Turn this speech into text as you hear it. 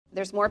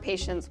There's more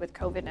patients with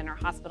COVID in our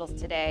hospitals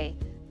today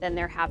than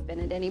there have been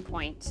at any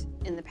point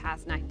in the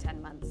past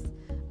 9-10 months.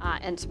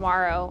 And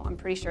tomorrow, I'm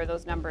pretty sure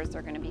those numbers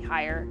are going to be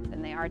higher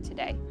than they are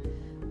today.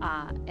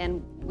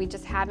 And we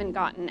just haven't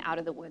gotten out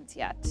of the woods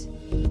yet.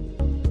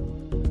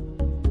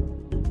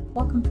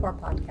 Welcome to our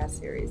podcast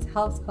series,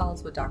 House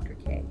Calls with Dr.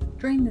 K.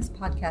 During this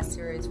podcast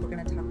series, we're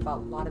going to talk about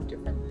a lot of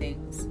different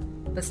things,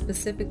 but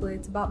specifically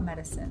it's about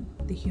medicine,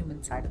 the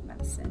human side of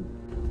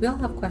medicine. We all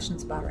have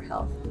questions about our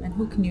health, and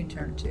who can you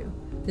turn to?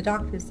 The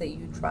doctors that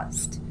you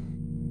trust.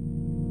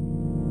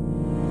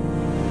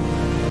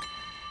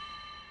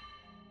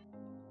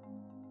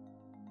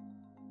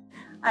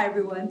 Hi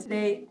everyone,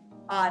 today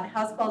on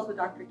House Calls with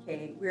Dr.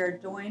 K, we are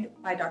joined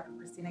by Dr.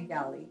 Christina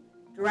Galli,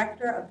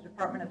 Director of the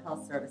Department of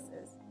Health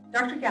Services.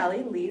 Dr.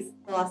 Galli leads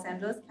the Los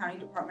Angeles County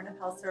Department of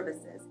Health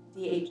Services,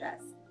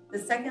 DHS, the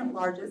second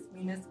largest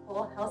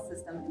municipal health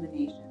system in the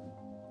nation.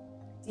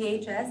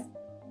 DHS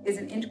is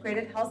an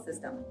integrated health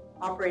system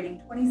operating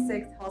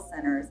 26 health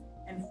centers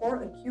and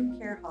 4 acute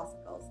care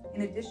hospitals,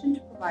 in addition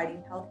to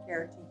providing health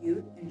care to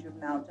youth in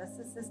juvenile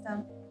justice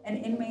system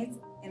and inmates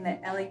in the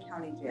LA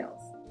County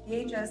jails.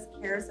 DHS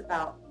cares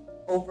about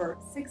over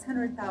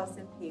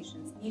 600,000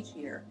 patients each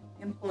year,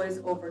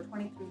 employs over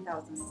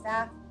 23,000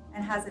 staff,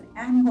 and has an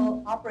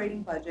annual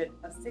operating budget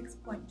of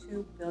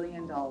 $6.2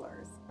 billion.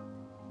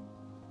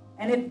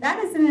 And if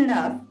that isn't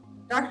enough,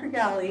 Dr.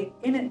 Galli,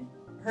 in it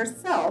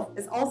herself,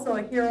 is also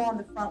a hero on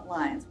the front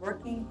lines,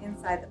 working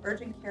inside the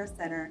Urgent Care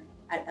Center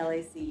at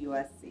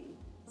LAC-USC.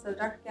 So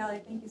Dr.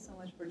 Galli, thank you so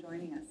much for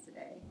joining us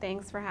today.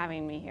 Thanks for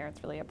having me here.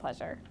 It's really a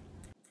pleasure.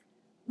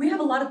 We have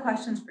a lot of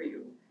questions for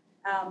you.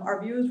 Our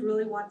viewers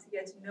really want to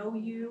get to know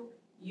you.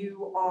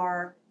 You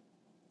are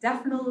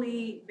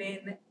definitely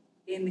been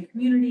in the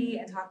community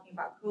and talking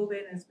about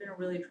COVID, and it's been a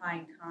really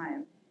trying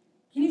time.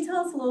 Can you tell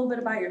us a little bit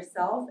about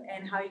yourself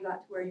and how you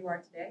got to where you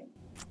are today?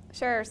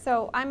 Sure.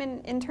 So I'm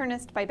an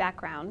internist by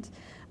background.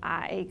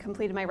 I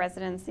completed my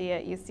residency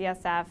at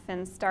UCSF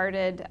and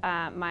started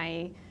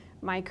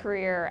my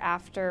career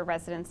after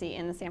residency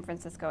in the San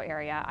Francisco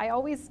area. I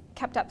always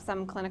kept up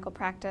some clinical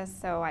practice,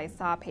 so I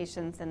saw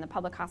patients in the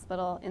public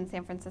hospital in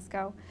San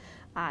Francisco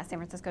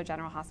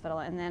General Hospital,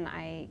 and then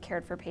I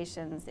cared for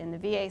patients in the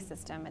VA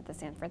system at the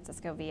San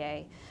Francisco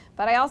VA.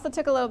 But I also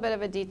took a little bit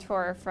of a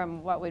detour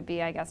from what would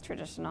be, I guess,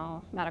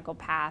 traditional medical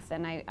path,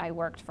 and I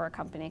worked for a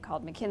company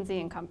called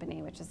McKinsey &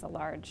 Company, which is a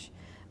large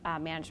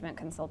management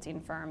consulting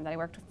firm that I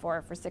worked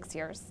for 6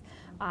 years.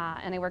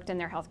 And I worked in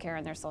their healthcare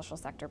and their social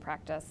sector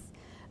practice.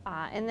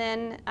 And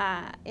then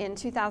in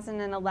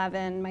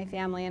 2011, my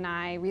family and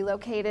I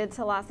relocated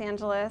to Los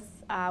Angeles.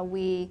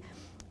 We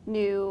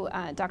knew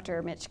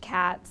Dr. Mitch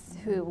Katz,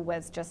 who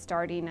was just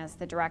starting as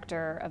the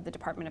director of the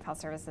Department of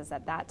Health Services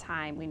at that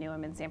time. We knew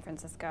him in San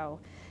Francisco,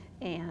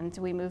 and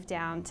we moved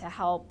down to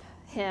help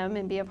him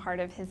and be a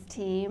part of his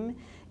team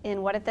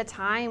in what at the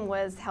time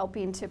was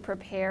helping to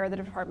prepare the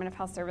Department of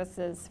Health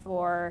Services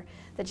for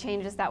the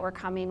changes that were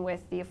coming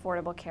with the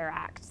Affordable Care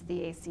Act,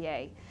 the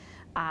ACA.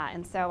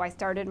 And so I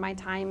started my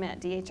time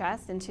at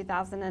DHS in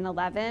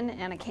 2011,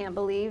 and I can't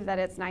believe that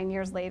it's 9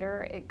 years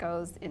later. It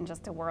goes in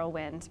just a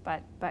whirlwind,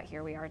 but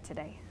here we are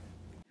today.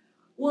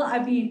 Well,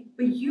 I mean,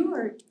 but you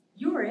are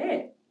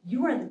it.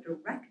 You are the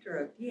director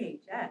of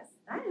DHS.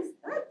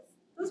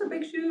 Those are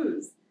big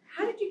shoes.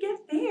 How did you get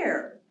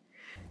there?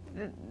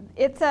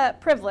 It's a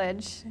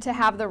privilege to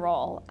have the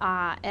role,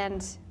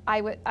 and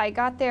I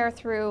got there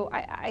through,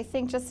 I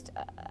think, just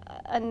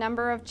a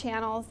number of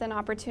channels and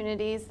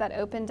opportunities that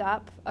opened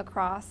up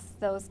across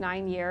those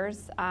 9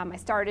 years. I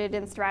started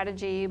in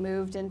strategy,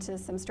 moved into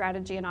some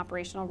strategy and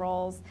operational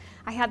roles.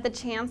 I had the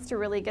chance to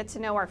really get to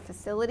know our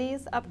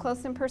facilities up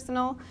close and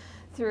personal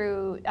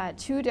through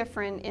 2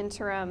 different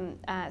interim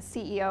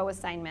CEO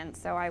assignments.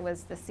 So I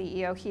was the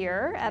CEO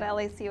here at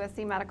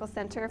LAC-USC Medical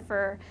Center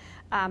for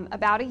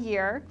about a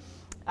year,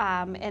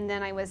 and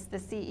then I was the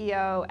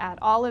CEO at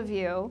All of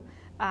You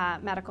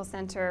Medical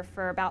Center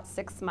for about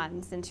 6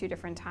 months in 2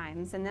 different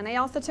times. And then I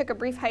also took a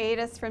brief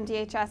hiatus from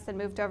DHS and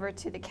moved over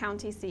to the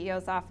county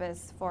CEO's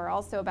office for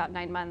also about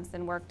 9 months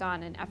and worked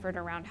on an effort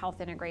around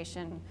health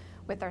integration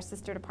with our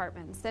sister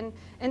departments.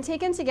 And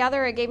taken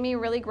together, it gave me a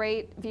really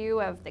great view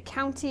of the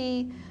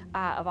county,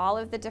 of all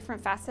of the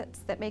different facets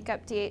that make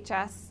up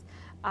DHS.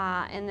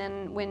 And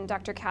then when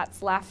Dr.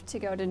 Katz left to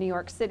go to New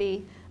York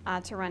City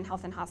to run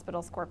Health and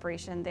Hospitals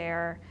Corporation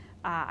there,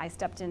 I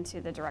stepped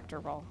into the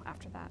director role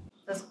after that.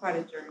 That's quite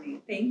a journey.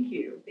 Thank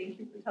you. Thank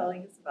you for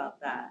telling us about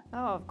that.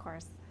 Oh, of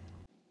course.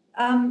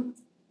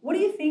 What do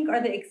you think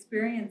are the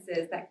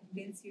experiences that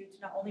convince you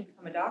to not only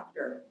become a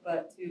doctor,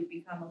 but to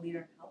become a leader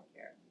in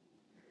healthcare?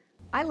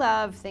 I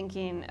love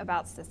thinking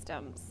about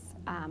systems.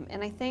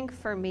 And I think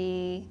for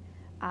me,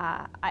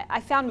 I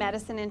found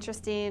medicine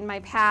interesting.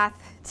 My path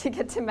to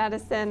get to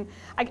medicine,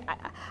 I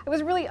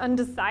was really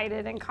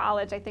undecided in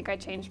college. I think I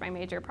changed my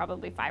major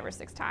probably 5 or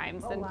 6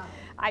 times, and wow.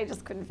 I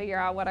just couldn't figure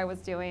out what I was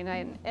doing.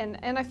 And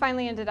I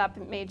finally ended up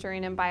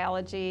majoring in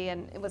biology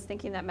and was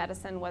thinking that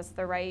medicine was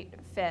the right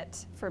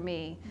fit for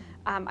me.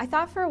 I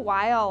thought for a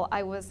while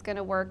I was going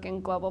to work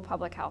in global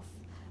public health.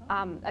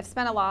 I've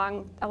spent a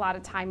lot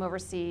of time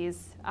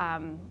overseas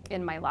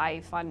in my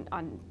life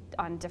on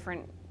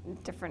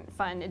different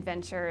fun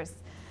adventures,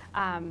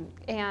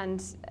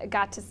 and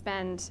got to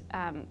spend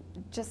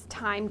just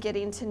time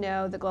getting to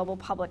know the global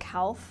public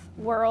health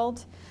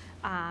world.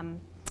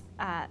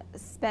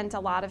 Spent a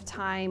lot of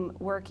time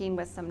working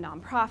with some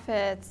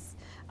nonprofits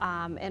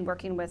and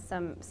working with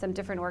some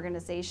different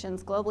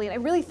organizations globally, and I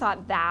really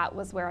thought that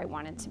was where I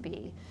wanted to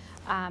be.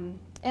 And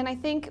I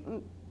think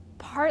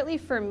partly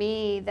for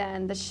me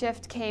then the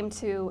shift came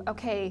to,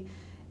 okay,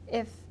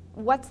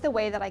 what's the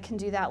way that I can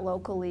do that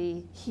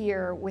locally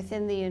here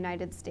within the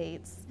United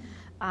States?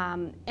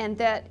 And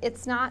that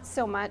it's not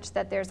so much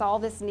that there's all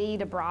this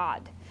need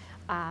abroad.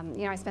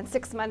 I spent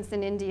 6 months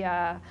in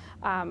India.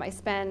 I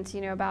spent,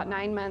 about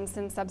 9 months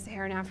in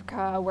sub-Saharan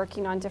Africa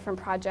working on different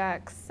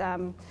projects.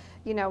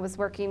 Was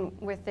working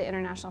with the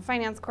International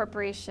Finance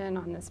Corporation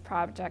on this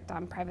project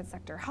on private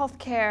sector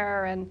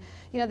healthcare. And,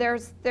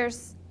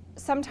 there's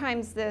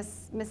sometimes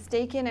this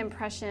mistaken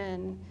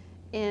impression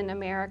in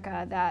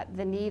America that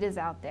the need is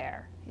out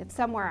there. It's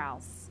somewhere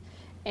else.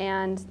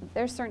 And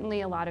there's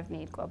certainly a lot of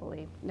need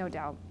globally, no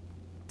doubt.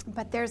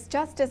 But there's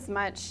just as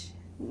much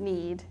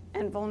need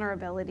and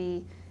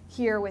vulnerability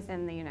here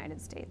within the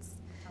United States.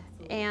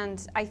 Absolutely.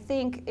 And I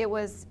think it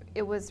was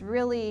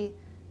really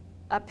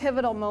a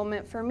pivotal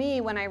moment for me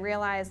when I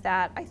realized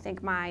that I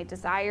think my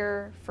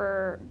desire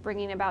for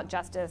bringing about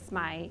justice,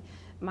 my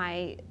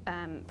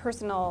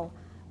personal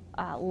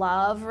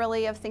love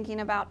really of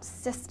thinking about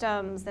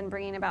systems and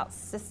bringing about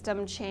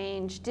system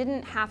change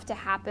didn't have to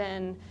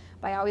happen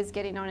by always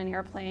getting on an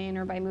airplane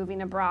or by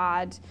moving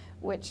abroad,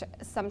 which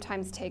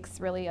sometimes takes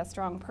really a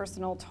strong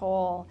personal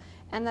toll,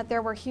 and that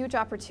there were huge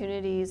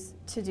opportunities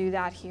to do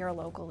that here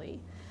locally.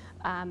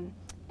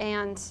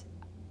 And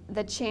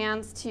the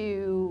chance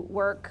to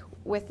work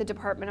with the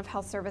Department of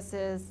Health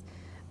Services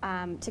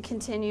to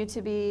continue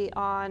to be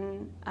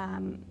on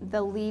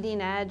the leading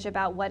edge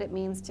about what it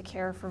means to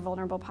care for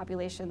vulnerable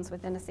populations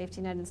within a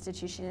safety net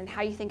institution and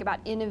how you think about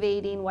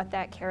innovating what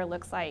that care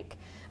looks like.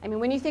 I mean,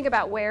 when you think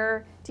about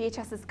where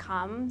DHS has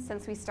come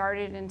since we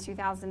started in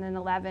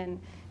 2011,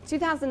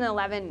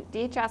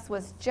 DHS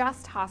was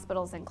just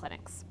hospitals and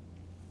clinics.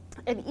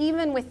 And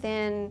even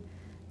within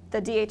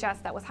the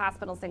DHS that was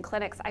hospitals and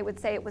clinics, I would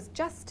say it was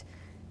just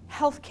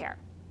healthcare.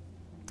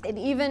 And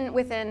even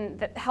within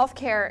the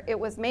healthcare, it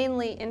was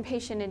mainly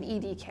inpatient and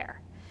ED care.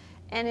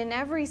 And in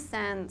every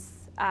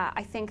sense,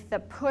 I think the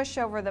push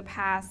over the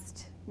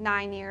past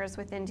 9 years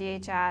within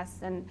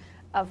DHS and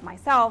of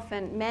myself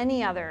and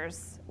many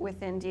others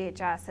within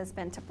DHS has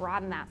been to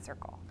broaden that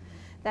circle.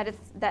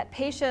 That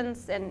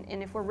patients, and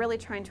if we're really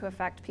trying to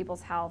affect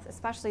people's health,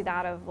 especially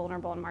that of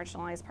vulnerable and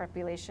marginalized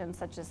populations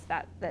such as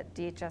that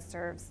DHS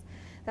serves,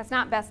 that's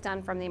not best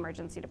done from the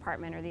emergency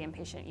department or the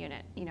inpatient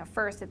unit.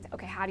 First it's,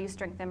 okay, how do you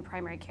strengthen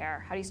primary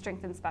care? How do you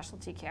strengthen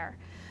specialty care?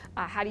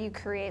 How do you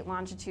create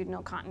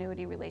longitudinal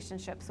continuity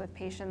relationships with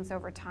patients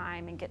over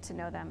time and get to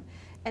know them?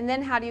 And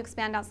then how do you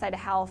expand outside of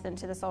health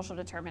into the social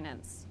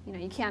determinants?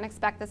 You can't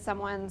expect that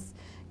someone's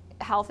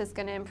health is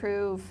going to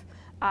improve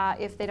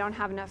if they don't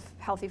have enough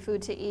healthy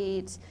food to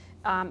eat,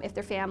 if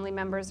their family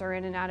members are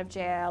in and out of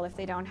jail, if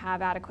they don't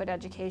have adequate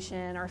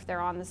education, or if they're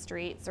on the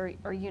streets,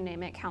 or you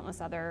name it, countless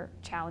other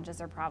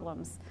challenges or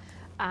problems.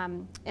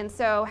 And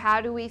so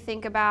how do we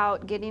think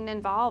about getting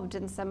involved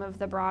in some of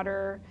the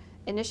broader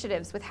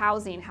initiatives with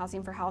housing?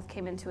 Housing for Health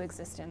came into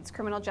existence,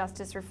 criminal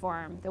justice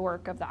reform, the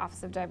work of the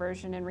Office of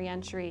Diversion and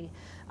Reentry,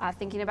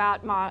 thinking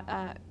about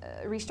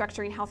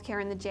restructuring healthcare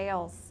in the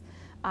jails.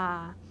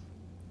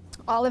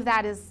 All of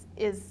that is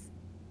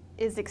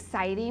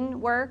exciting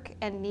work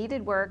and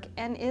needed work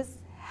and is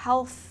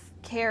health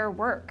care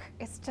work.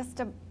 It's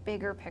just a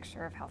bigger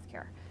picture of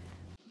healthcare.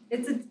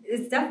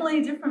 It's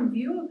definitely a different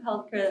view of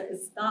healthcare.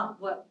 It's not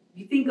what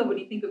you think of when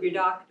you think of your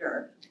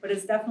doctor, but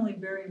it's definitely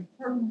very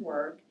important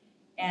work.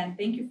 And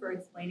thank you for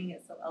explaining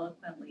it so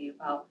eloquently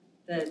about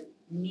the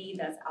need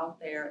that's out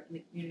there in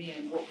the community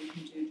and what we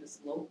can do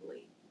just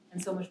locally, and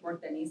so much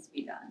work that needs to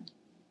be done.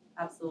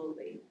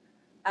 Absolutely.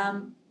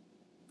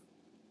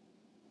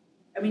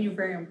 You're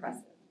very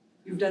impressive.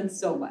 You've done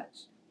so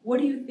much.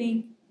 What do you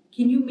think?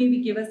 Can you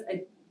maybe give us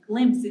a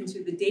glimpse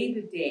into the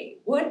day-to-day?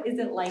 What is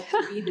it like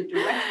to be the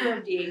director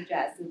of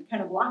DHS and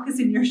kind of walk us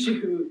in your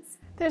shoes?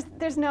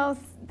 There's no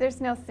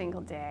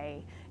single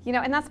day,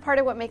 and that's part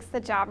of what makes the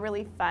job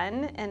really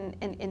fun and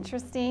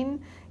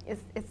interesting.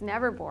 It's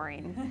never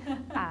boring.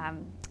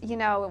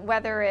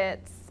 Whether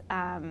it's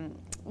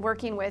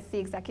working with the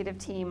executive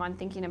team on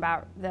thinking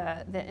about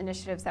the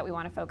initiatives that we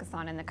want to focus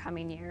on in the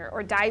coming year,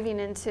 or diving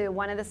into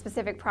one of the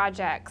specific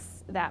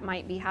projects that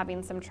might be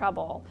having some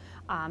trouble,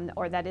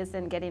 or that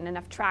isn't getting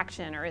enough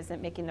traction or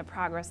isn't making the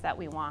progress that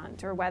we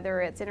want, or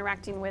whether it's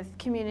interacting with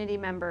community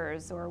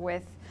members or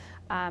with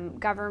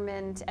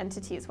government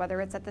entities, whether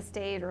it's at the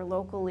state or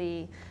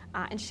locally,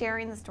 and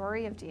sharing the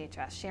story of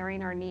DHS,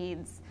 sharing our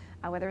needs,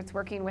 whether it's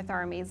working with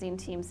our amazing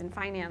teams in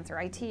finance or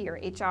IT or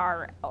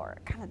HR or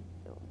kind of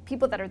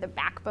people that are the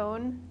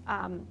backbone,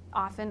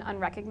 often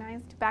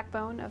unrecognized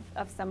backbone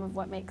of some of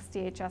what makes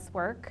DHS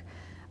work.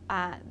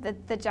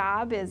 The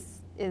job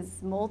is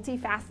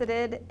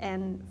multifaceted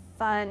and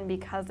fun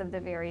because of the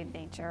varied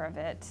nature of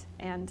it.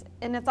 And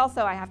it's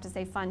also, I have to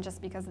say, fun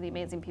just because of the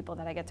amazing people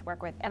that I get to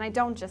work with. And I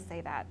don't just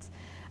say that.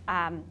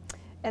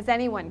 As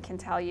anyone can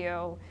tell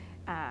you,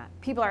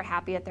 people are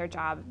happy at their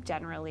job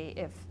generally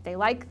if they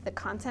like the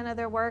content of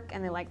their work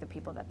and they like the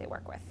people that they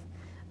work with.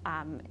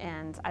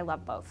 And I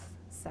love both,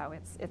 so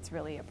it's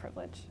really a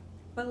privilege.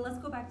 But let's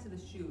go back to the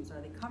shoes. Are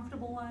they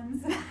comfortable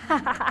ones?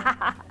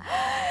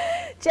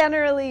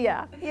 Generally,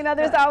 yeah. You know,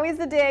 there's always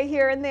a day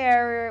here and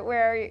there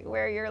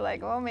where you're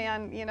like, oh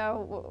man, you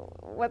know,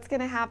 what's going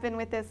to happen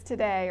with this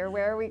today, or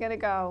where are we going to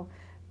go?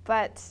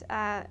 But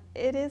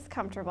it is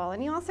comfortable,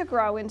 and you also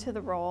grow into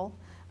the role.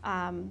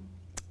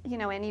 You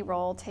know, any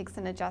role takes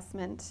an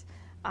adjustment,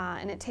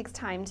 and it takes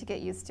time to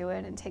get used to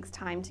it, and takes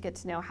time to get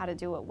to know how to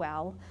do it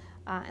well.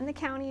 And the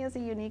county is a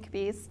unique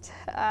beast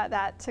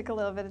that took a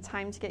little bit of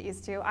time to get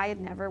used to. I had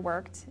never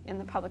worked in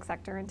the public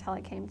sector until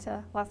I came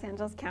to Los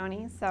Angeles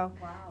County, so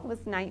it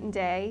was night and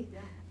day,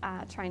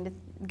 trying to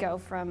go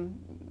from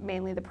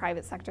mainly the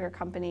private sector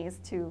companies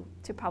to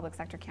public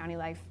sector county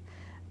life.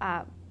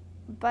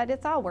 But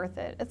it's all worth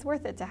it. It's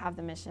worth it to have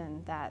the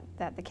mission that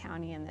the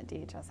county and that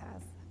DHS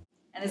has.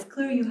 And it's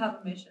clear you have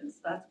a mission, so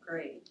that's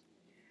great.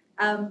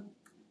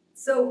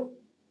 So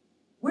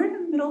we're in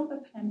the middle of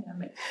a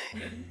pandemic.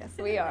 Yes,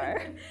 we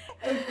are.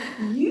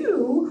 And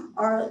you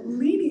are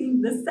leading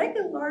the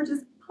second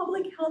largest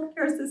public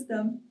healthcare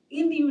system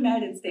in the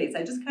United States.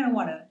 I just kind of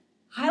want to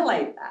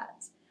highlight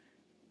that.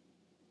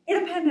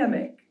 In a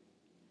pandemic.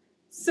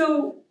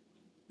 So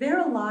there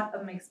are a lot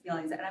of mixed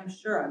feelings, and I'm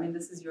sure, I mean,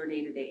 this is your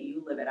day-to-day,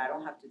 you live it, I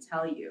don't have to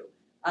tell you,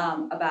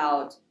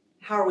 about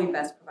how are we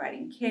best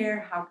providing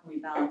care, how can we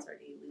balance our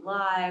daily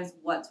lives,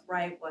 what's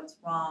right, what's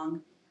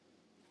wrong.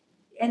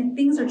 And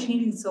things are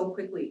changing so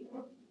quickly.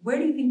 Where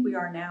do you think we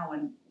are now,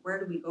 and where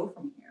do we go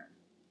from here?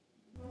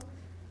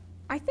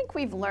 I think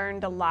we've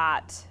learned a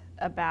lot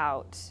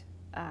about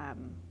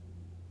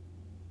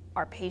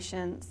our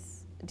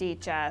patients,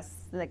 DHS,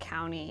 the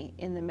county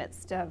in the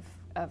midst of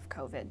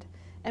COVID.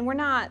 And we're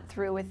not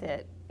through with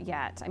it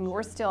yet. I mean,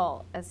 we're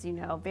still, as you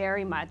know,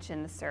 very much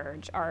in the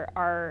surge.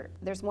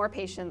 There's more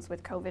patients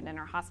with COVID in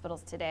our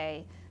hospitals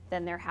today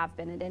than there have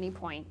been at any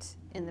point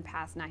in the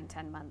past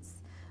 9-10 months.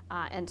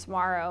 And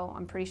tomorrow,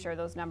 I'm pretty sure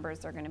those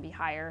numbers are going to be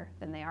higher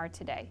than they are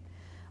today.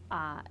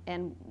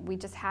 And we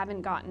just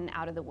haven't gotten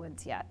out of the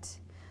woods yet.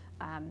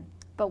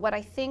 But what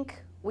I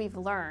think we've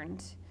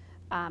learned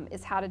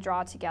is how to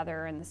draw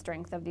together and the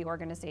strength of the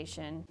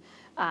organization.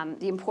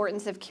 The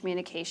importance of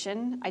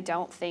communication. I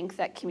don't think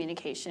that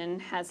communication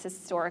has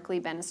historically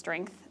been a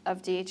strength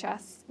of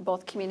DHS,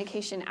 both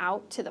communication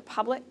out to the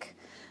public,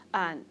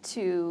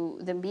 to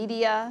the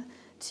media,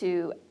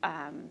 to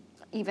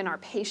even our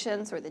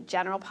patients or the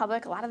general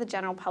public. A lot of the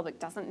general public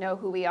doesn't know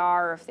who we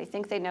are, or if they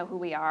think they know who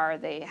we are,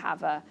 they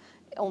have a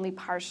only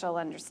partial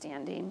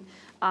understanding.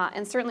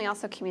 And certainly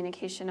also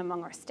communication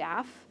among our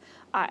staff.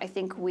 I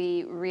think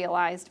we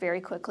realized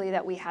very quickly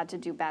that we had to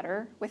do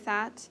better with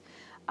that.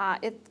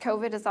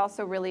 COVID has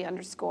also really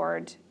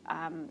underscored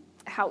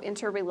how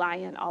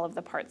interreliant all of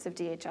the parts of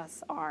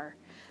DHS are.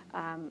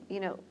 You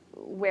know,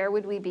 where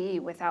would we be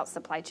without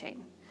supply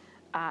chain?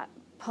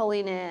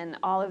 Pulling in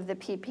all of the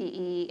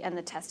PPE and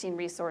the testing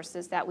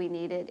resources that we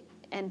needed,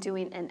 and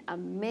doing an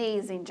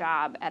amazing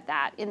job at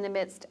that in the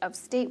midst of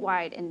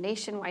statewide and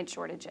nationwide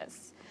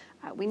shortages.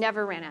 We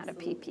never ran out of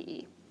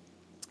PPE.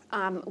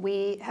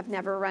 We have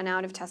never run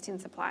out of testing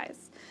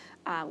supplies.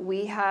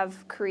 We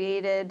have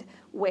created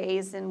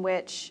ways in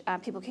which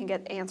people can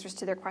get answers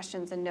to their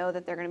questions and know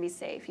that they're going to be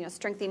safe. You know,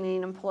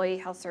 strengthening employee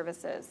health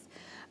services,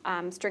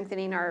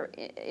 strengthening our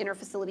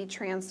interfacility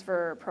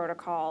transfer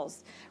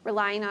protocols,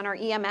 relying on our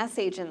EMS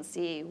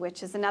agency,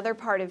 which is another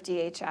part of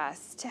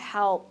DHS, to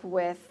help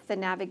with the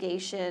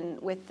navigation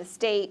with the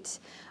state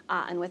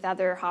and with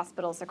other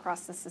hospitals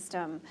across the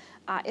system.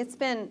 It's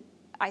been,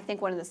 I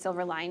think, one of the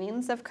silver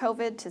linings of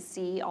COVID to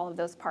see all of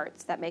those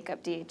parts that make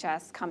up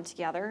DHS come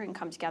together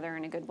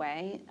in a good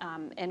way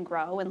and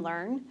grow and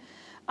learn.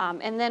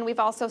 And then we've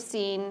also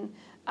seen,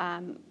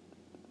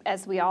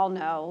 as we all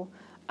know,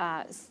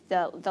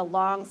 the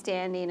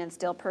long-standing and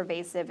still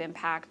pervasive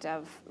impact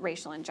of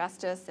racial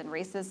injustice and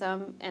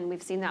racism, and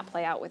we've seen that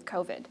play out with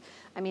COVID.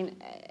 I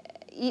mean,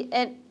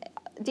 and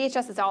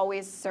DHS has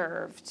always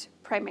served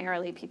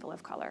primarily people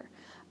of color.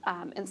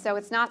 And so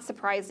it's not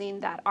surprising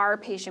that our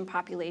patient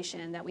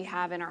population that we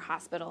have in our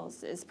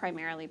hospitals is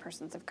primarily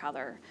persons of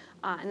color.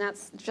 And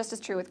that's just as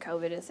true with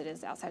COVID as it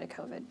is outside of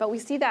COVID. But we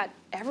see that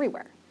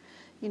everywhere.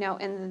 You know,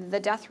 and the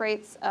death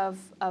rates of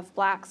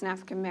blacks and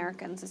African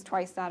Americans is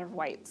twice that of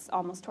whites,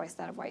 almost twice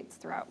that of whites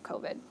throughout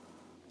COVID.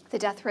 The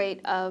death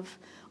rate of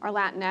our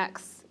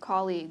Latinx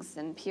colleagues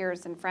and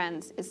peers and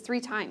friends is 3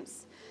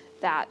 times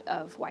that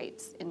of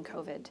whites in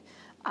COVID.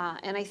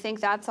 And I think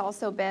that's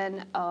also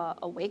been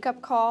a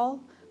wake-up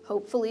call,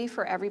 hopefully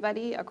for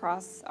everybody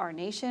across our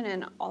nation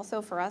and also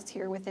for us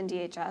here within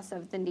DHS,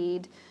 of the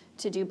need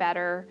to do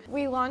better.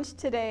 We launched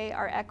today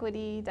our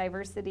equity,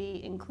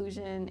 diversity,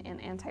 inclusion, and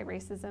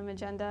anti-racism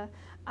agenda.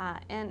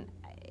 And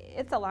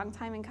it's a long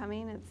time in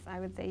coming. It's, I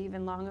would say,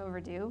 even long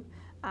overdue.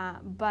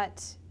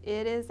 But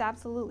it is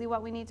absolutely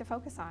what we need to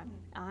focus on.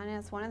 And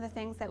it's one of the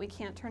things that we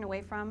can't turn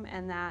away from,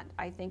 and that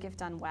I think, if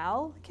done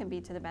well, can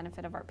be to the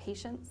benefit of our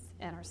patients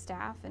and our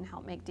staff and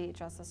help make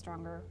DHS a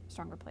stronger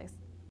place.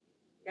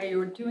 Yeah, you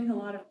were doing a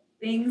lot of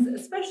things,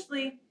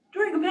 especially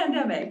during a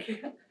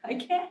pandemic. I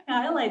can't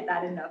highlight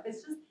that enough.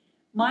 It's just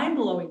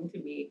mind-blowing to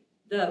me,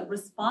 the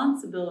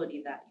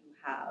responsibility that you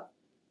have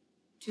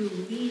to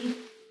lead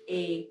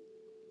a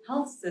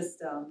health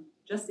system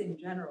just in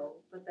general,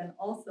 but then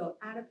also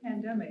at a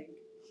pandemic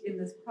in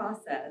this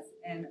process.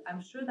 And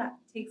I'm sure that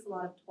takes a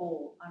lot of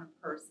toll on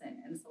a person,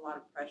 and it's a lot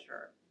of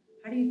pressure.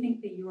 How do you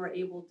think that you are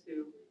able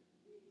to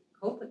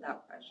cope with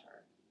that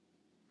pressure?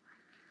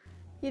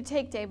 You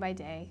take day by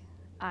day.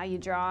 You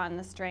draw on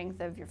the strength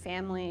of your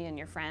family and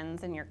your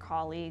friends and your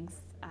colleagues.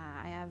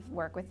 I have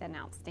worked with an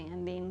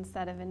outstanding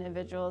set of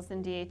individuals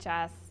in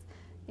DHS.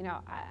 You know,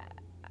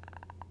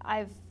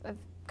 I've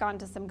gone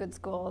to some good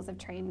schools, I've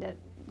trained at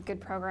good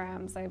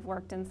programs, I've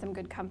worked in some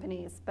good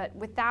companies, but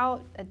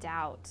without a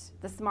doubt,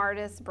 the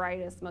smartest,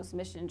 brightest, most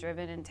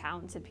mission-driven and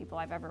talented people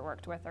I've ever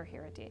worked with are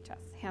here at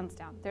DHS, hands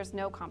down. There's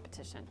no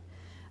competition.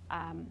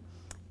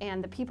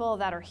 And the people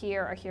that are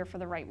here for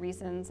the right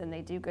reasons, and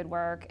they do good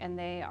work, and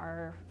they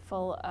are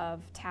full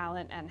of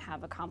talent and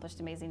have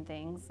accomplished amazing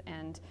things.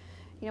 And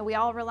you know, we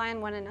all rely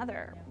on one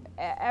another.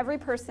 Every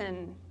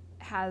person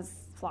has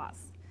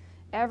flaws.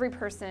 Every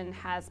person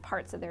has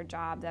parts of their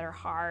job that are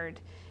hard,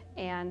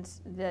 and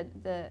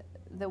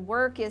the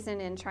work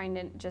isn't in trying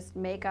to just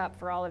make up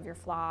for all of your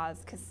flaws,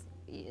 because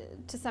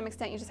to some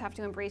extent you just have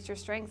to embrace your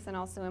strengths and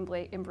also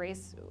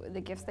embrace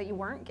the gifts that you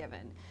weren't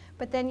given.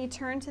 But then you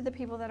turn to the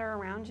people that are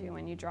around you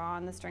and you draw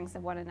on the strengths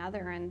of one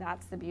another, and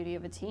that's the beauty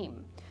of a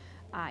team.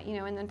 You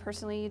know, and then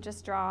personally you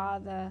just draw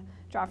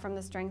from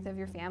the strength of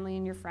your family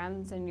and your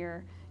friends and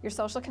your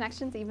social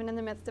connections, even in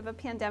the midst of a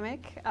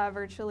pandemic,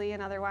 virtually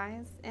and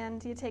otherwise,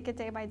 and you take it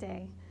day by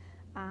day.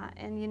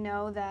 And you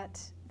know that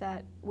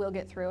we'll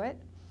get through it,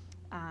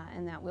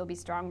 and that we'll be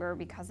stronger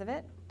because of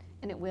it,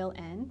 and it will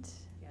end.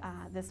 Yes.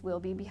 This will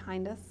be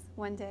behind us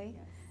one day,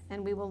 yes.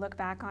 And we will look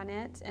back on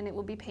it, and it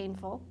will be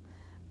painful.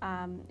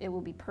 It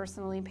will be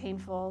personally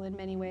painful in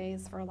many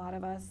ways for a lot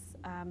of us,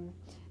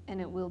 and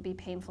it will be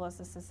painful as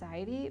a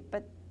society,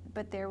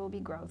 but there will be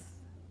growth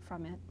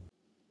from it.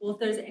 Well, if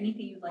there's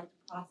anything you'd like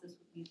to process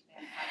with me today,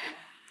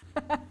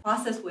 I'm happy to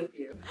process with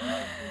you.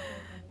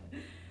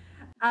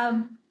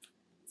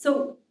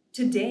 So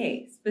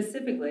today,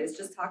 specifically, let's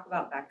just talk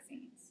about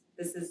vaccines.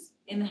 This is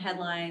in the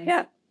headlines.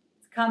 Yeah.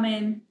 It's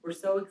coming. We're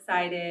so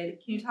excited.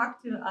 Can you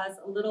talk to us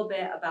a little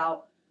bit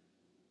about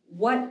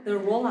what the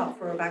rollout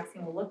for a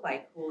vaccine will look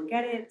like? Who will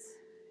get it?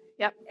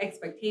 Yep.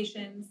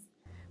 Expectations?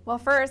 Well,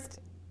 first,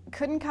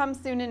 couldn't come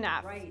soon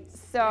enough. Right.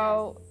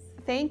 So yes.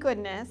 Thank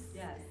goodness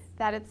yes.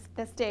 that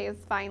this day is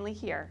finally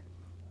here.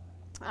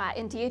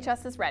 And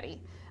DHS is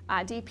ready.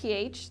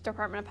 DPH,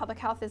 Department of Public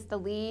Health, is the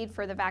lead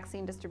for the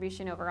vaccine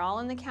distribution overall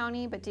in the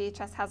county, but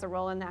DHS has a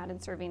role in that in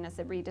serving as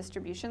a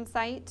redistribution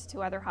site to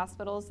other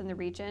hospitals in the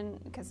region,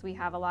 because we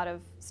have a lot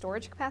of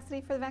storage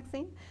capacity for the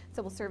vaccine,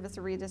 so we'll serve as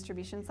a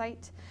redistribution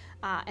site.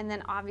 And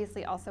then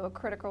obviously also a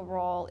critical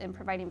role in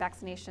providing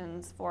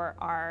vaccinations for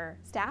our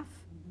staff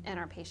and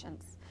our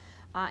patients.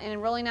 And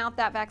in rolling out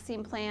that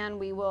vaccine plan,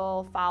 we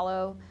will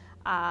follow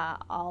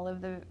all of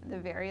the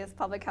various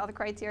public health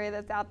criteria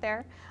that's out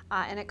there,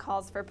 and it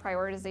calls for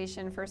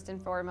prioritization first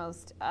and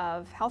foremost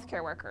of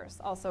healthcare workers,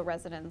 also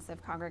residents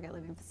of congregate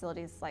living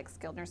facilities like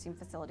skilled nursing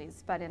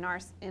facilities. But in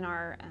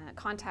our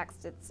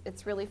context,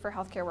 it's really for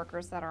healthcare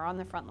workers that are on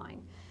the front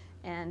line.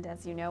 And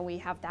as you know, we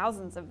have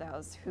thousands of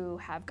those who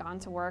have gone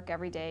to work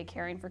every day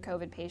caring for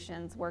COVID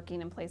patients,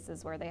 working in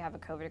places where they have a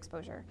COVID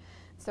exposure.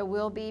 So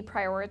we'll be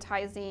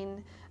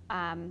prioritizing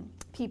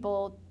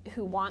people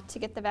who want to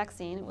get the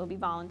vaccine. It will be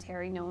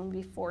voluntary. No one will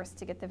be forced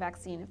to get the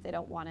vaccine if they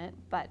don't want it,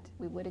 but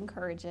we would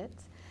encourage it.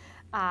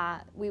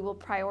 We will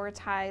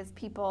prioritize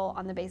people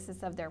on the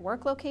basis of their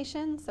work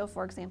location. So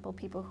for example,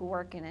 people who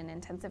work in an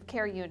intensive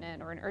care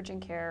unit or an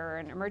urgent care or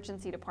an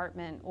emergency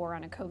department or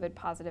on a COVID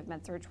positive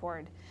med-surg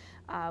ward.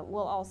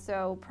 We'll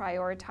also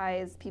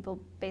prioritize people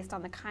based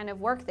on the kind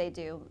of work they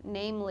do,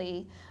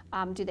 namely,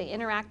 do they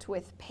interact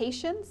with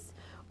patients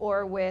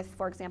or with,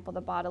 for example,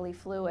 the bodily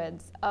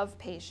fluids of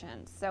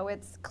patients. So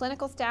it's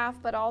clinical staff,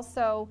 but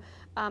also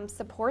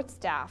support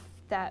staff,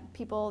 that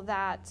people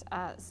that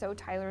so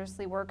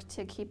tirelessly work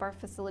to keep our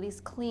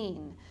facilities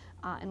clean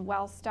and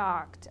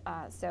well-stocked.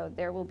 So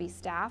there will be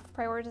staff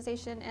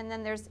prioritization, and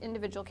then there's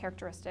individual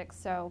characteristics.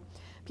 So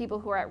people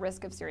who are at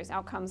risk of serious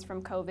outcomes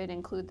from COVID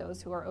include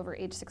those who are over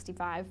age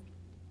 65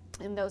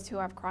 and those who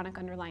have chronic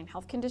underlying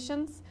health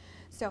conditions.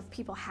 So if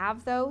people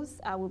have those,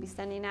 we'll be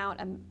sending out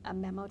a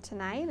memo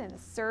tonight and a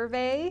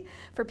survey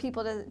for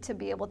people to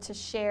be able to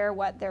share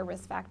what their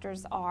risk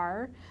factors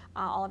are.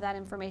 All of that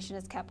information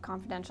is kept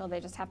confidential. They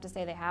just have to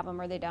say they have them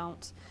or they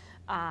don't.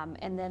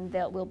 And then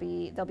they'll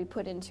be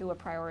put into a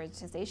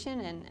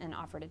prioritization and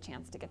offered a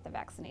chance to get the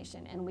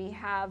vaccination. And we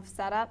have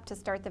set up to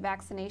start the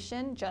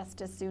vaccination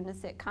just as soon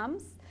as it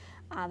comes.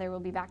 There will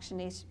be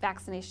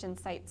vaccination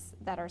sites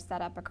that are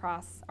set up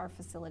across our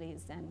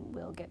facilities, and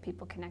we'll get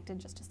people connected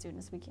just as soon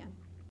as we can.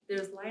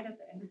 There's light at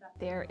the end of that.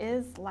 There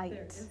is light.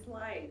 There is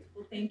light.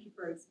 Well, thank you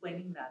for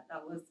explaining that.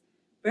 That was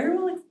very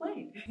well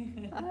explained.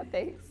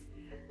 Thanks.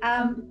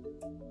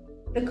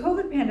 The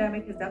COVID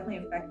pandemic has definitely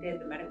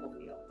affected the medical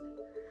field,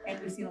 and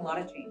we've seen a lot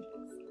of changes.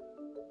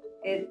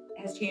 It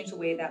has changed the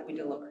way that we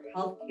deliver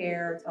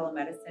healthcare.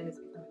 Telemedicine is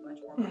becoming much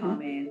more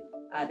common.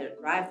 There are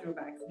drive-through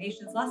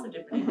vaccinations, lots of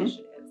different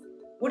initiatives.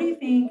 What do you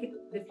think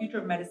the future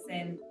of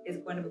medicine is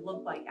going to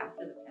look like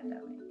after the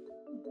pandemic?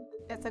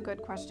 It's a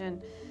good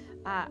question.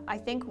 I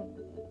think,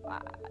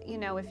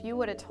 if you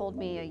would have told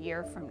me a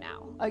year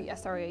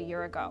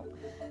ago,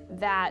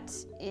 that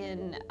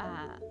in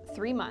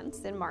 3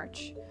 months, in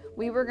March,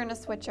 we were going to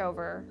switch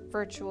over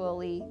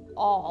virtually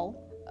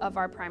all of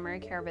our primary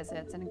care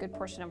visits and a good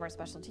portion of our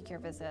specialty care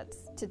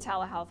visits to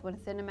telehealth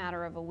within a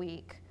matter of a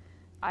week,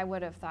 I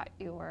would have thought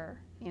you were,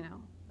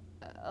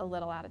 a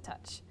little out of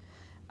touch.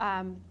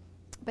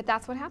 But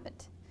that's what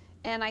happened.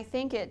 And I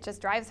think it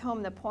just drives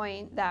home the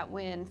point that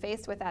when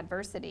faced with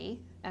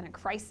adversity and a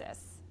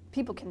crisis,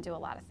 people can do a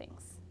lot of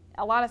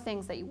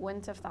things that you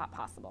wouldn't have thought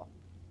possible.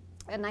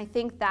 And I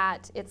think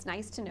that it's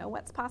nice to know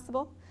what's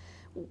possible.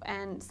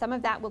 And some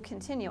of that will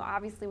continue.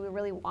 Obviously, we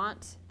really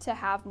want to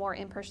have more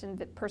in-person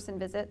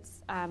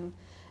visits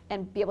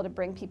and be able to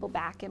bring people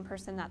back in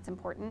person. That's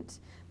important.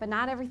 But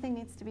not everything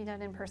needs to be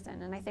done in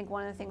person. And I think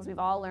one of the things we've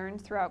all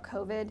learned throughout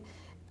COVID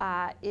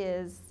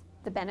is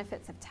the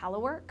benefits of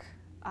telework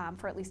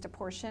for at least a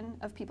portion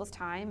of people's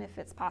time, if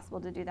it's possible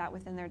to do that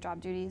within their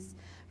job duties,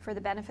 for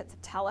the benefits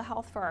of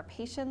telehealth for our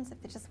patients.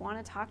 If they just want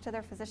to talk to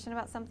their physician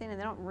about something and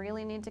they don't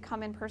really need to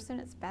come in person,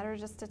 it's better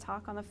just to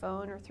talk on the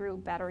phone or through,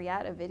 better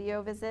yet, a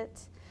video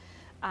visit.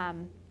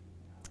 And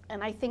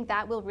I think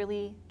that will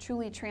really,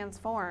 truly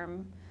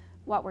transform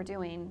what we're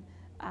doing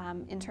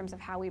in terms of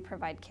how we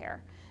provide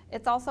care.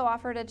 It's also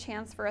offered a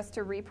chance for us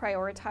to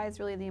reprioritize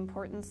really the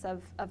importance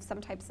of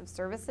some types of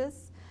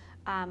services.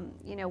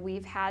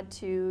 We've had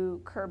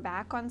to curb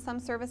back on some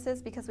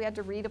services because we had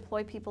to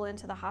redeploy people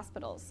into the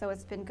hospitals. So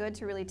it's been good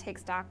to really take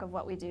stock of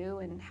what we do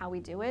and how we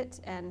do it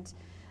and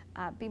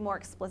be more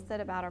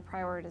explicit about our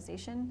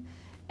prioritization.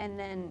 And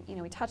then,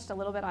 we touched a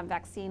little bit on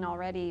vaccine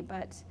already,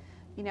 but,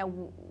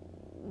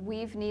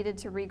 we've needed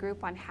to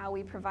regroup on how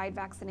we provide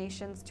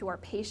vaccinations to our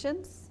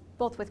patients,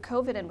 both with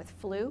COVID and with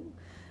flu,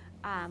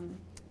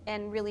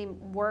 and really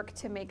work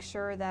to make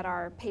sure that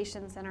our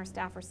patients and our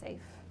staff are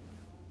safe.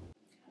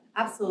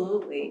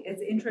 Absolutely.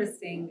 It's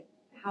interesting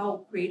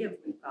how creative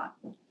we've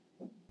gotten.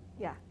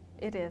 Yeah,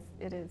 it is.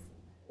 It is.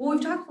 Well,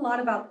 we've talked a lot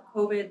about the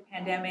COVID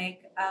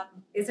pandemic.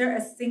 Is there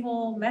a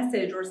single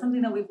message or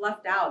something that we've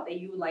left out that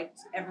you would like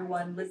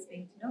everyone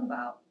listening to know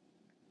about?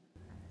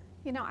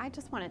 I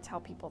just want to tell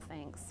people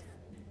thanks.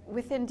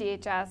 Within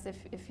DHS,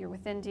 if you're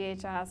within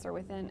DHS or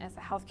as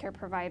a healthcare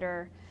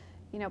provider,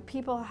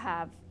 people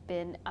have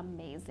been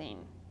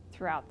amazing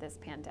throughout this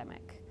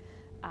pandemic.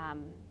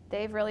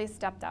 They've really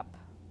stepped up.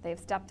 They've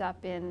stepped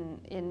up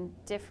in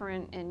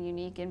different and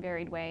unique and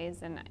varied ways,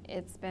 and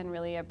it's been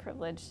really a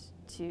privilege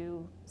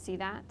to see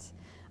that.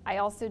 I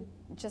also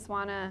just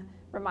want to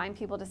remind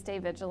people to stay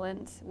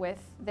vigilant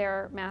with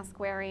their mask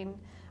wearing.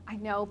 I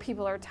know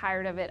people are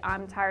tired of it.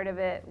 I'm tired of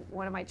it.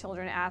 One of my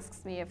children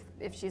asks me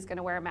if she's going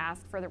to wear a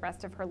mask for the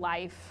rest of her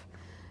life,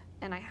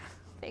 and I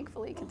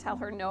thankfully can tell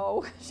her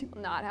no, she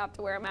will not have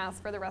to wear a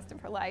mask for the rest of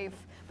her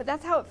life. But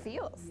that's how it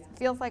feels. Yeah. It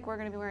feels like we're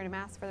going to be wearing a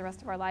mask for the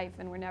rest of our life,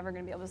 and we're never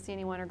going to be able to see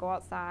anyone or go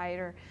outside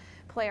or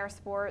play our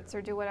sports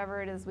or do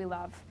whatever it is we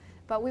love.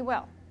 But we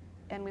will,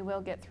 and we will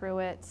get through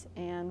it,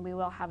 and we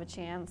will have a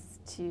chance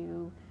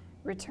to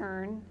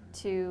return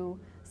to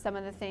some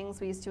of the things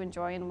we used to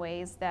enjoy in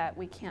ways that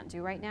we can't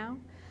do right now.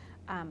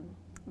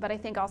 But I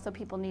think also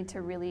people need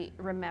to really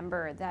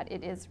remember that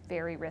it is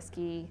very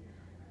risky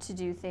to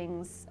do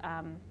things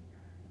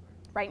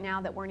right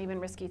now that weren't even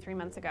risky 3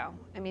 months ago.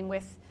 I mean,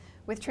 with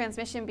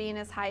transmission being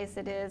as high as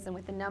it is, and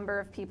with the number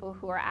of people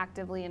who are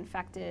actively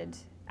infected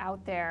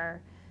out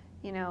there,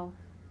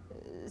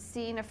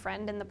 seeing a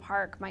friend in the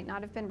park might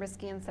not have been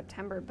risky in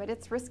September, but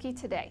it's risky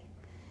today.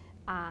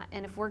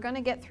 And if we're going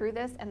to get through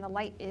this, and the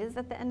light is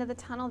at the end of the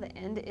tunnel, the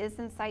end is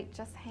in sight,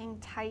 just hang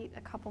tight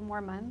a couple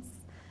more months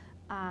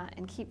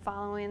and keep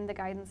following the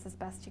guidance as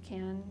best you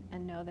can,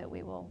 and know that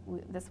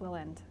this will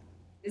end.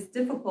 It's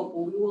difficult, but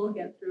we will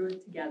get through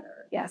it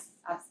together. Yes.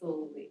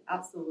 Absolutely.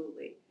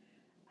 Absolutely.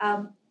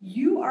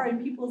 You are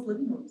in people's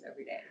living rooms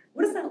every day.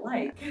 What is that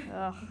like?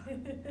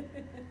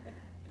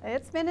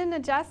 It's been an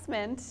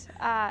adjustment.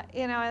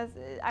 As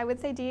I would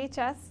say,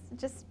 DHS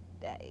just,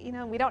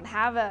 we don't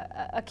have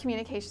a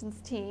communications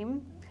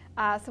team.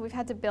 So we've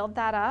had to build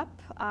that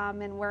up,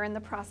 and we're in the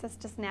process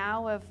just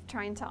now of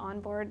trying to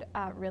onboard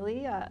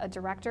a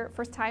director,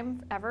 first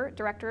time ever,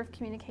 director of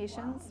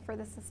communications for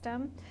the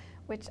system,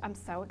 which I'm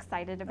so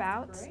excited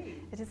about. That's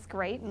great. It is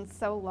great and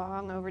so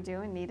long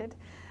overdue and needed.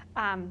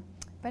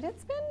 But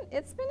it's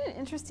been an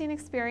interesting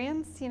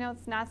experience.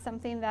 It's not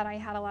something that I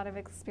had a lot of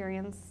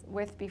experience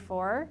with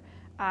before.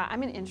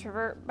 I'm an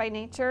introvert by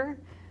nature.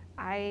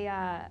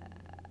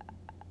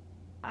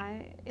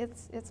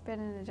 It's been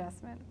an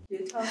adjustment. Can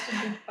you tell us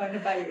something fun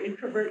about your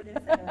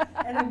introvertness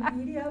and a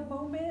media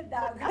moment?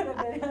 That could have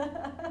been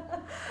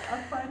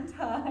a fun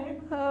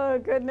time. Oh,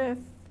 goodness.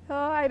 Oh,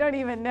 I don't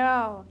even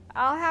know.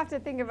 I'll have to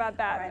think about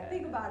that. All right,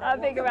 think about it. I'll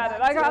think about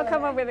it. I'll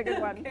come up with a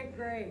good one. Okay,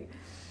 great.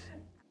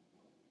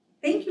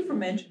 Thank you for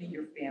mentioning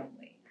your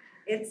family.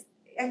 It's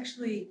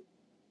actually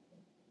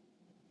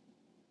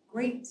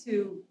great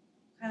to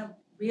kind of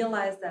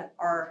realize that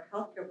our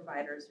healthcare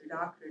providers, your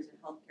doctors, your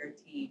healthcare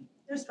team,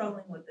 they're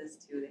struggling with this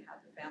too. They have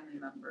their family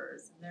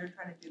members and they're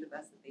trying to do the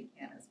best that they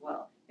can as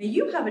well. Now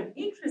you have an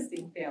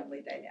interesting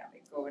family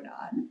dynamic going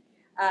on.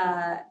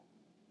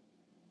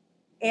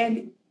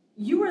 And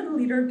you are the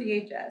leader of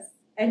DHS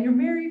and you're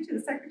married to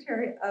the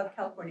Secretary of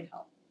California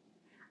Health.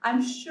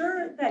 I'm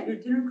sure that your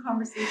dinner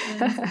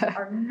conversations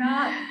are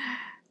not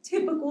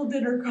typical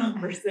dinner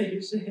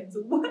conversations.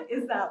 What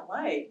is that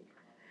like?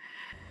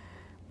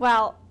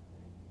 Well,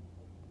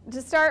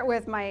 to start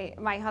with,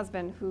 my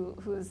husband, who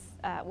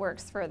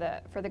works for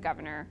the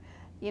governor,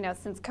 you know,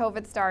 since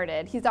COVID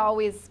started, he's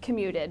always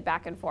commuted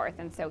back and forth,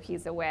 and so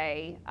he's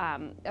away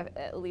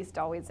at least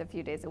always a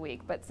few days a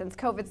week. But since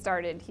COVID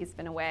started, he's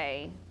been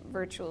away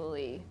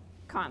virtually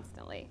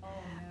constantly. Oh,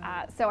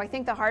 no. So I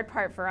think the hard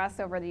part for us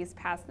over these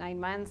past 9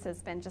 months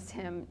has been just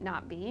him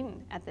not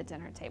being at the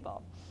dinner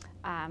table.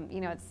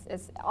 You know,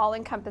 it's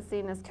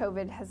all-encompassing as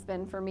COVID has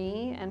been for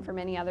me and for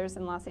many others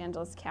in Los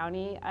Angeles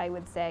County. I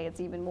would say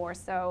it's even more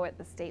so at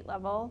the state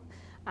level,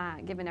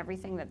 given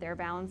everything that they're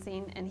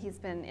balancing, and he's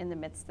been in the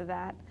midst of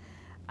that.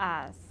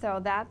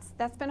 So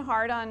that's been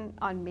hard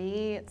on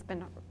me. It's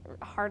been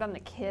hard on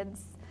the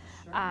kids.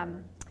 Sure.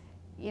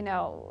 You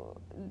know,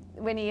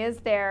 when he is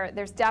there,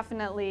 there's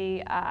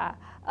definitely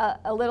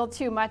a little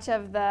too much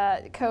of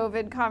the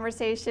COVID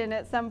conversation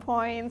at some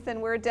points,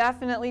 and we're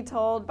definitely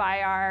told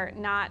by our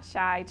not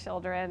shy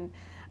children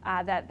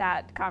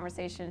that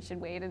conversation should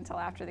wait until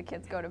after the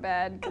kids go to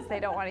bed because they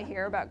don't want to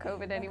hear about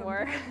COVID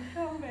anymore.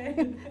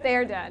 They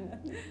are done.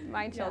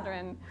 My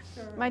children,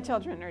 Yeah, sure. my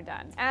children are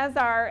done, as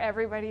are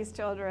everybody's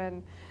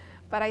children.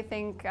 But I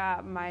think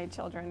my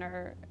children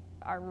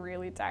are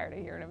really tired of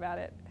hearing about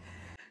it.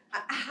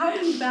 How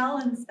do you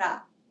balance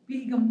that?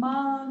 Being a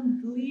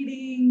mom,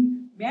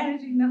 leading,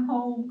 managing the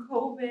home,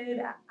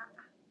 COVID.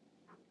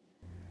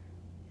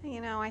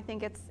 You know, I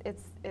think it's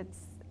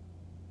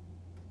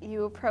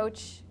you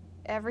approach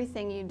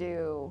everything you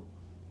do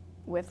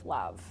with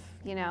love,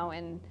 you know,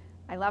 and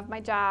I love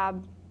my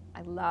job.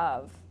 I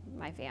love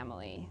my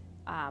family.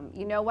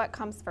 You know what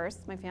comes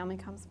first? My family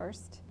comes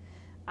first.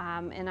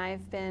 And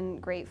I've been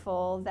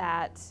grateful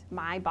that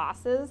my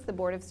bosses, the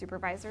Board of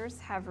Supervisors,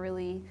 have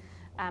really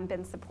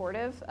been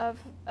supportive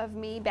of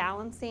me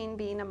balancing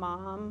being a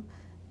mom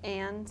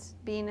and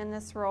being in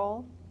this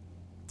role.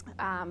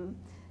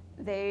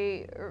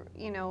 They,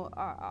 you know,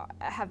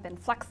 have been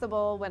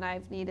flexible when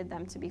I've needed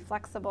them to be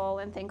flexible,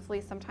 and thankfully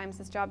sometimes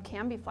this job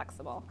can be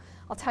flexible.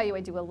 I'll tell you,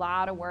 I do a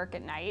lot of work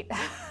at night.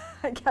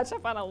 I catch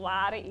up on a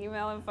lot of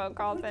email and phone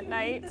calls at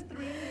night. The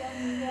 3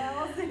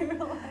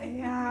 emails.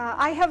 Yeah,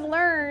 I have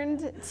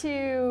learned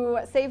to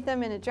save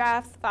them in a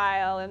drafts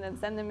file and then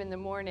send them in the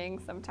morning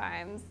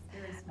sometimes.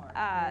 Very smart.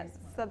 Very smart.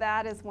 So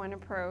that is one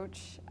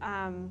approach.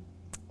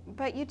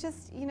 But you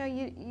just, you know,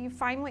 you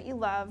find what you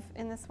love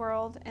in this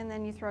world, and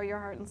then you throw your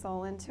heart and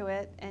soul into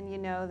it, and you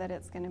know that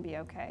it's going to be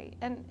okay.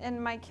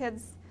 And my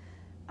kids,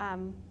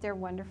 they're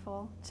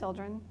wonderful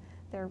children.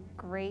 They're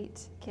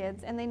great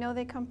kids, and they know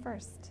they come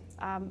first.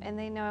 And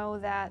they know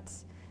that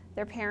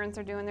their parents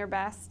are doing their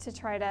best to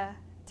try to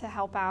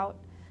help out,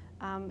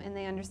 and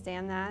they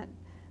understand that.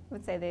 I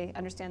would say they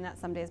understand that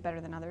some days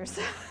better than others,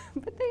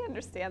 but they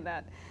understand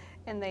that,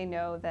 and they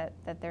know that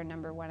they're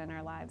number one in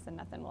our lives, and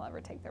nothing will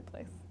ever take their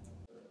place.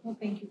 Well,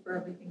 thank you for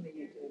everything that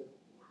you do.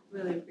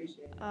 Really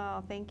appreciate it.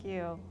 Oh, thank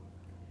you.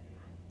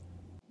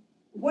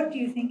 What do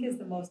you think is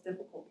the most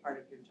difficult part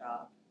of your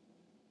job?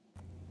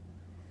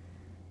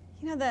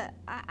 You know,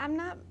 I'm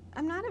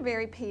not a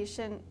very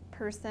patient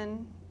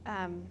person,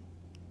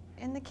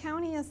 and the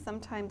county is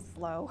sometimes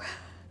slow,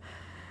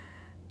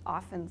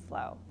 often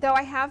slow. Though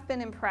I have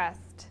been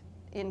impressed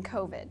in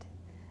COVID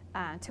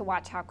to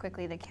watch how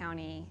quickly the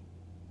county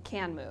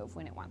can move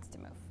when it wants to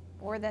move,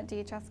 or that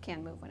DHS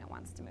can move when it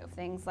wants to move.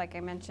 Things like I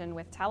mentioned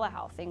with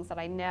telehealth, things that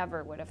I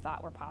never would have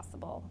thought were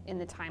possible in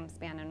the time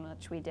span in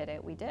which we did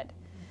it, we did.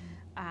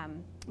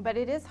 But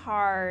it is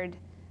hard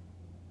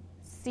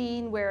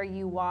seeing where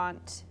you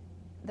want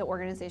the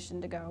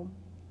organization to go,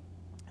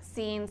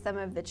 seeing some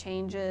of the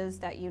changes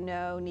that you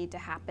know need to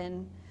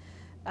happen,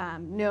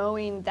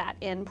 knowing that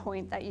end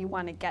point that you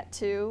want to get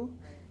to,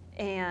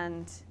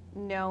 and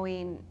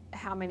knowing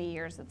how many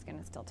years it's going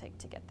to still take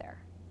to get there.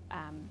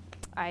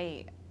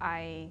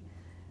 I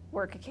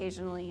work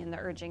occasionally in the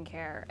urgent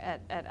care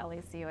at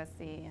LACUSC,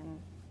 and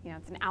you know,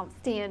 it's an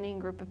outstanding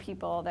group of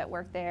people that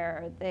work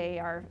there. They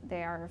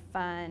are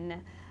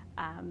fun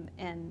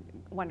and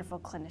wonderful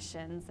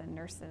clinicians and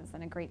nurses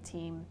and a great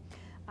team.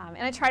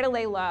 And I try to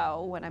lay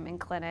low when I'm in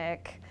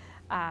clinic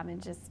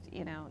and just,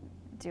 you know,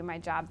 do my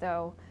job.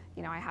 Though,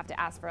 you know, I have to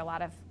ask for a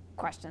lot of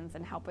questions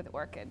and help with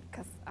work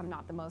because I'm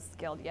not the most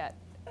skilled yet,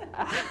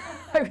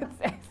 I would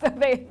say. So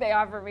they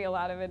offer me a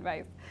lot of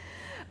advice.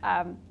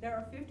 There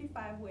are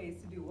 55 ways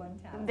to do one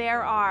task.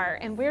 There are,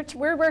 and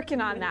we're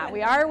working on that.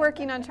 We are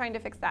working on trying to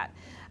fix that.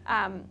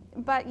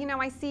 But you know,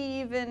 I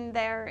see even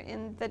there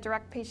in the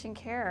direct patient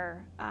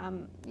care,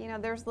 you know,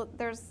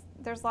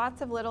 there's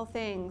lots of little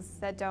things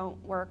that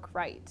don't work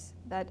right,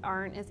 that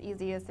aren't as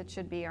easy as it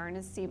should be, aren't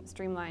as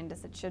streamlined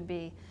as it should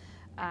be.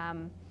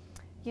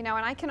 You know,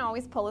 and I can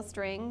always pull a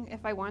string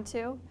if I want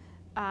to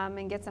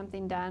and get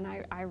something done.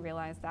 I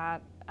realize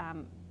that.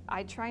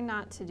 I try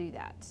not to do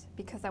that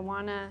because I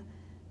want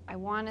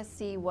to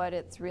see what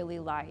it's really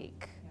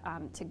like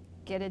to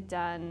get it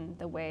done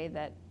the way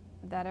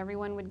that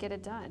everyone would get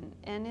it done.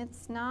 And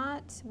it's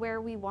not where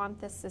we want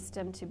this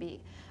system to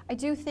be. I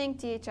do think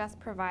DHS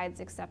provides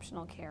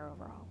exceptional care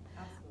overall.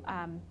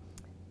 Absolutely.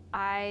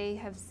 I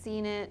have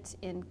seen it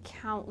in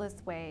countless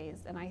ways,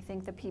 and I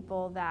think the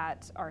people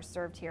that are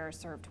served here are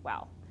served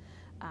well.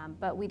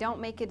 But we don't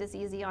make it as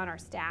easy on our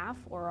staff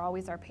or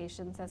always our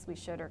patients as we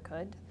should or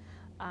could.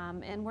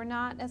 And we're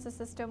not as a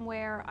system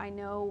where I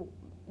know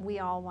we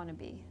all want to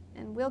be.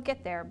 And we'll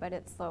get there, but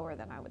it's slower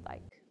than I would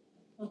like.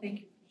 Well,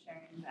 thank you for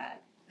sharing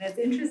that. And it's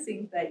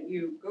interesting that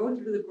you go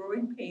through the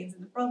growing pains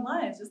in the front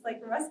lines, just like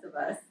the rest of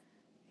us.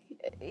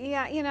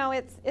 Yeah, you know,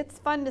 it's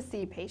fun to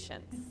see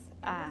patients.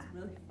 It's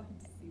really fun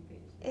to see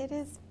patients. It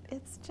is.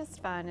 It's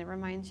just fun. It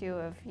reminds you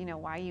of, you know,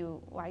 why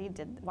you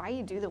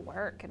do the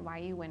work and why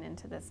you went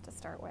into this to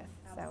start with.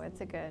 Absolutely.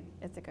 So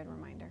it's a good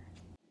reminder.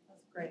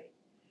 That's great.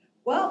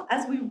 Well,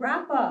 as we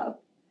wrap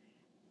up,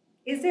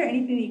 is there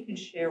anything that you can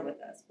share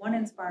with us? One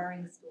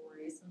inspiring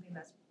story, something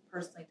that's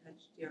personally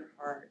touched your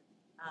heart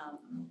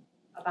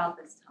about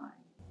this time?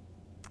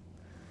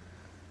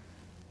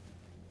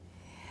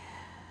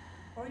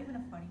 Or even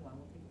a funny one.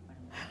 We'll take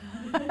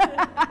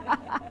a funny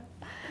one.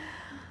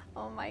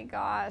 Oh my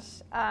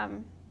gosh.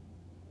 How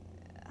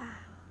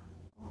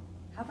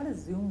about a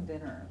Zoom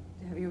dinner?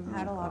 Have you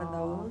had a lot of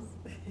those?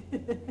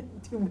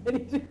 Too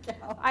many to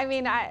count. I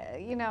mean,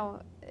 you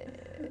know,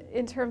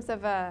 in terms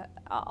of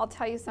I'll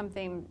tell you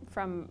something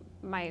from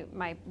my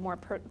more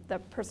the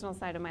personal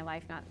side of my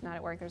life, not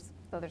at work. There's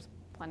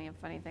plenty of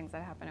funny things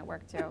that happen at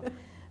work too,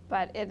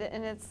 but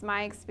it's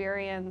my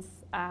experience,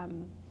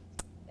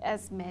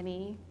 as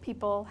many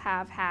people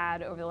have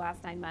had over the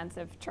last 9 months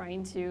of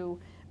trying to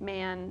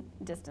man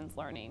distance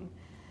learning,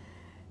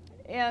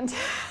 and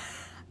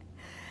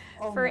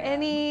for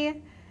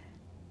any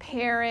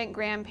parent,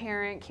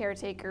 grandparent,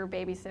 caretaker,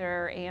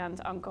 babysitter, aunt,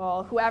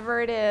 uncle, whoever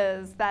it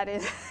is that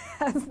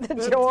has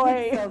the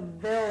joy. It's a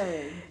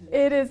village.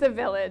 It is a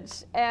village.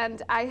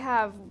 And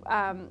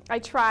I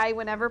try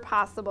whenever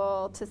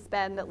possible to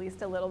spend at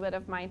least a little bit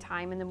of my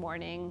time in the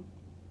morning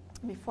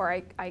before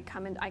I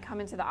come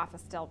into the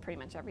office still pretty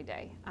much every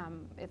day.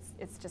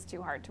 It's just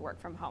too hard to work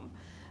from home.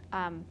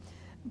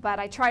 But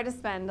I try to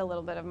spend a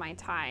little bit of my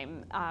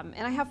time.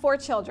 And I have 4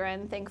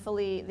 children.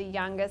 Thankfully, the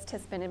youngest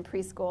has been in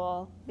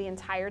preschool the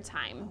entire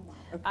time.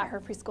 Okay.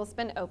 Her preschool's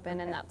been open,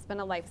 and that's been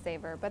a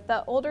lifesaver. But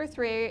the older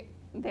 3,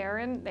 they're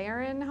in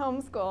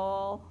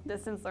homeschool,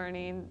 distance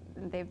learning.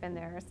 They've been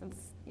there since,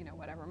 you know,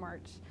 whatever,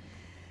 March.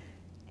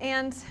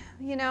 And,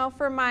 you know,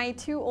 for my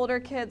 2 older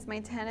kids, my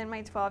 10 and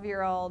my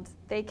 12-year-old,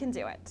 they can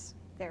do it.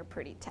 They're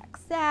pretty tech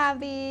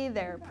savvy.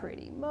 They're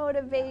pretty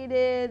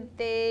motivated.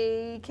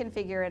 They can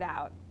figure it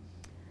out.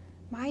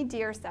 My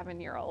dear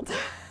 7-year-old,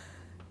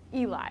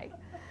 Eli,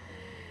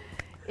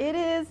 it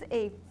is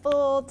a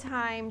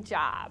full-time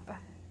job,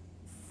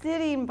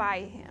 sitting by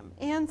him,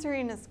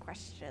 answering his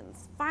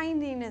questions,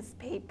 finding his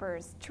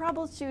papers,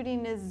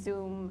 troubleshooting his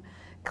Zoom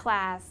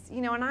class, you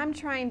know, and I'm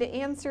trying to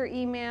answer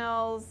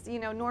emails, you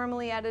know,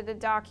 normally edit a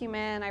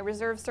document. I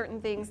reserve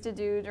certain things to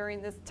do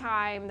during this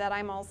time that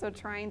I'm also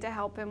trying to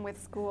help him with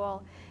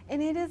school.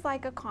 And it is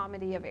like a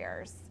comedy of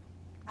errors.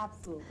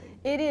 Absolutely.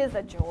 It is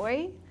a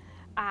joy.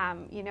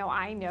 You know,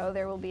 I know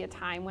there will be a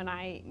time when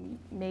I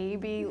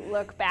maybe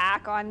look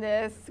back on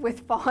this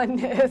with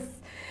fondness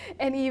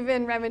and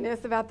even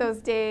reminisce about those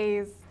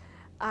days.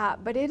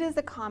 But it is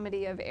a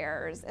comedy of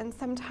errors. And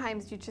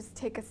sometimes you just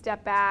take a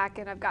step back,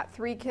 and I've got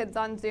 3 kids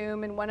on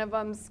Zoom, and one of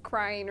them's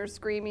crying or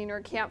screaming or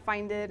can't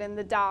find it, and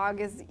the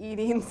dog is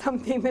eating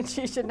something that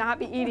she should not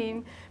be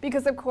eating.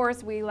 Because, of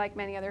course, we, like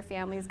many other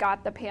families,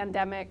 got the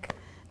pandemic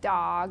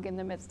dog in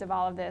the midst of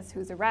all of this,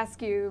 who's a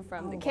rescue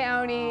from the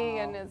county,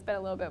 and it's been a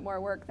little bit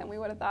more work than we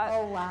would have thought.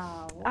 Oh,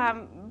 wow.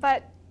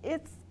 But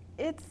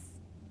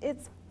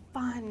it's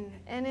fun,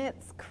 and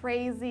it's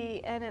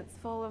crazy, and it's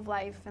full of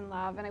life and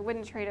love, and I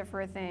wouldn't trade it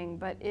for a thing,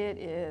 but it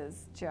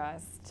is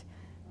just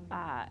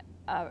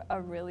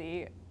a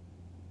really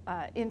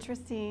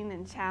interesting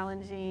and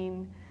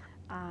challenging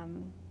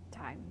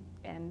time.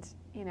 And,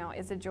 you know,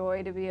 it's a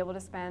joy to be able to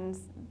spend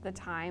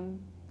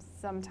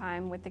some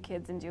time with the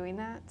kids in doing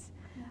that.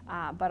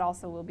 But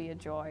also will be a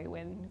joy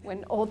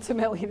when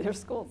ultimately their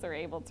schools are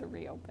able to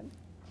reopen.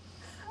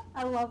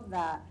 I love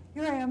that.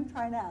 Here I am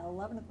trying to, at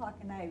 11 o'clock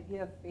at night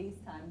via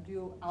FaceTime,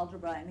 do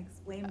algebra and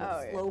explain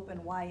what slope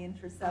and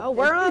y-intercept Oh,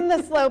 we're on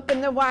the slope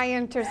and the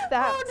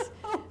y-intercept.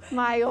 Oh, no.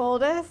 My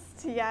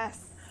oldest,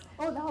 yes.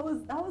 Oh, that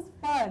was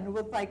fun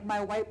with like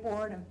my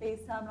whiteboard and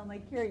FaceTime. And I'm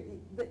like, here,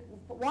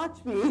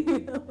 watch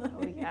me.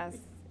 Oh, yes.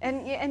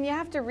 And you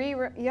have to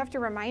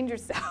remind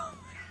yourself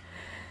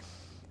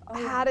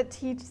how to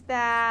teach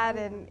that,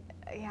 and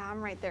yeah, I'm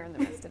right there in the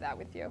midst of that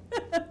with you.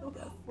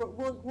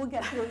 We'll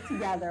get through it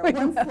together,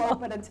 one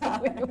slope at a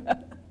time.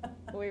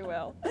 We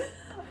will.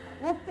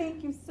 Well,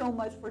 thank you so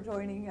much for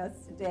joining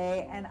us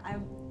today, and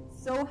I'm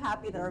so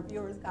happy that our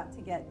viewers got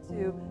to get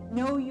to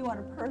know you on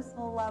a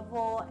personal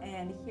level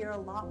and hear a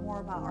lot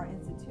more about our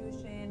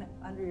institution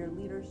under your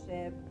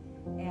leadership,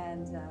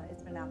 and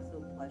it's been an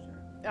absolute pleasure.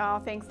 Oh,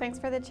 thanks. Thanks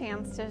for the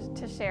chance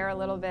to share a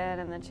little bit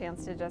and the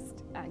chance to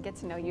just get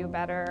to know you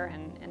better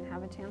and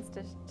have a chance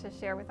to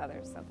share with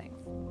others. So thanks.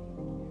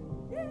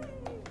 Yay!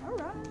 All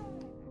right.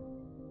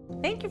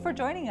 Thank you for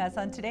joining us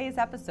on today's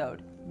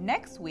episode.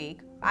 Next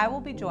week, I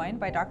will be joined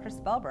by Dr.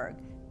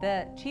 Spellberg,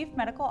 the Chief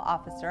Medical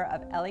Officer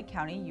of LA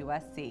County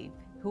USC,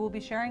 who will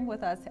be sharing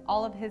with us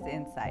all of his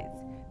insights.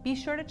 Be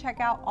sure to check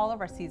out all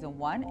of our Season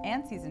 1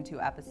 and Season 2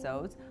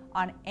 episodes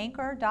on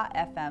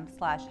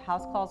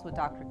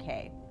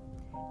anchor.fm/housecallswithdrk.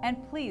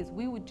 And please,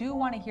 we do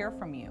want to hear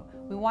from you.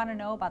 We want to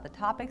know about the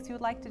topics you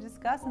would like to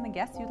discuss and the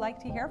guests you'd like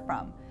to hear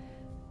from.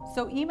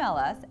 So email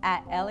us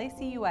at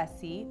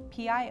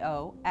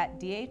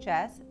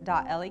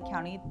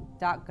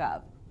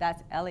lacuscpio@dhs.lacounty.gov.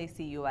 That's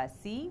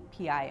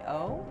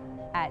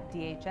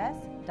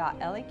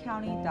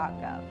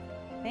lacuscpio@dhs.lacounty.gov.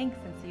 Thanks,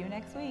 and see you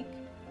next week.